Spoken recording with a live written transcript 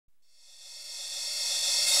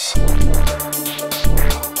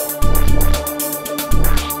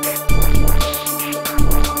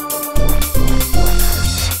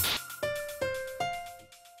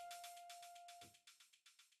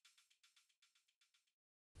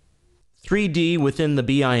3D within the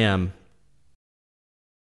BIM.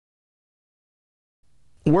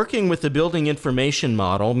 Working with the building information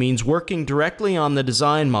model means working directly on the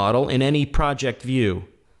design model in any project view.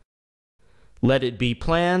 Let it be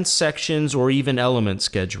plans, sections, or even element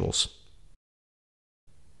schedules.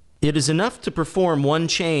 It is enough to perform one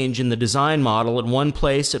change in the design model at one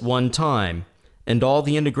place at one time, and all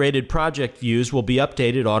the integrated project views will be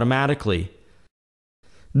updated automatically.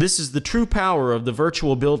 This is the true power of the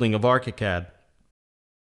virtual building of ARCHICAD.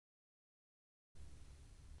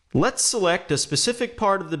 Let's select a specific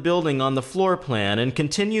part of the building on the floor plan and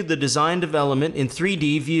continue the design development in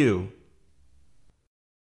 3D view.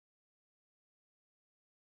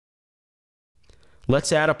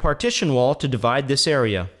 Let's add a partition wall to divide this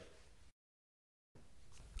area.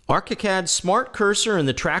 ARCHICAD's Smart Cursor and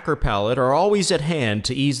the Tracker palette are always at hand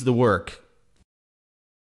to ease the work.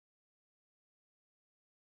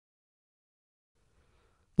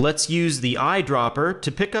 Let's use the eyedropper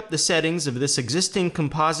to pick up the settings of this existing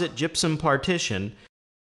composite gypsum partition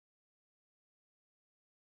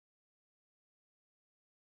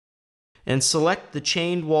and select the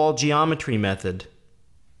chained wall geometry method.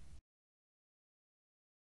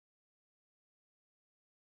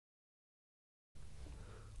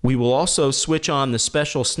 We will also switch on the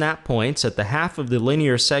special snap points at the half of the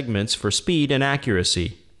linear segments for speed and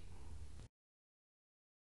accuracy.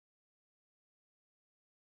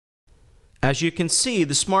 As you can see,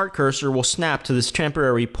 the Smart Cursor will snap to this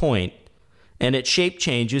temporary point, and its shape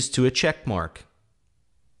changes to a check mark.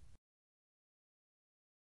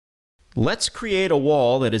 Let's create a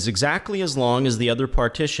wall that is exactly as long as the other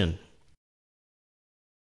partition.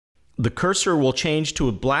 The cursor will change to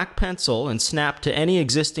a black pencil and snap to any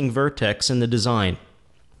existing vertex in the design.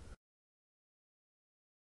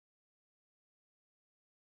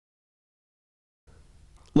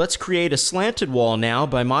 Let's create a slanted wall now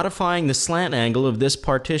by modifying the slant angle of this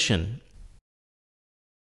partition.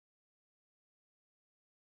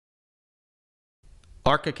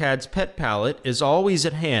 ARCHICAD's Pet palette is always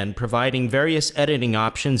at hand, providing various editing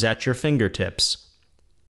options at your fingertips.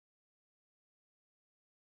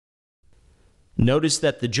 Notice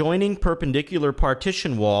that the joining perpendicular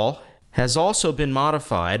partition wall has also been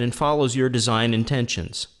modified and follows your design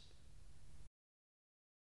intentions.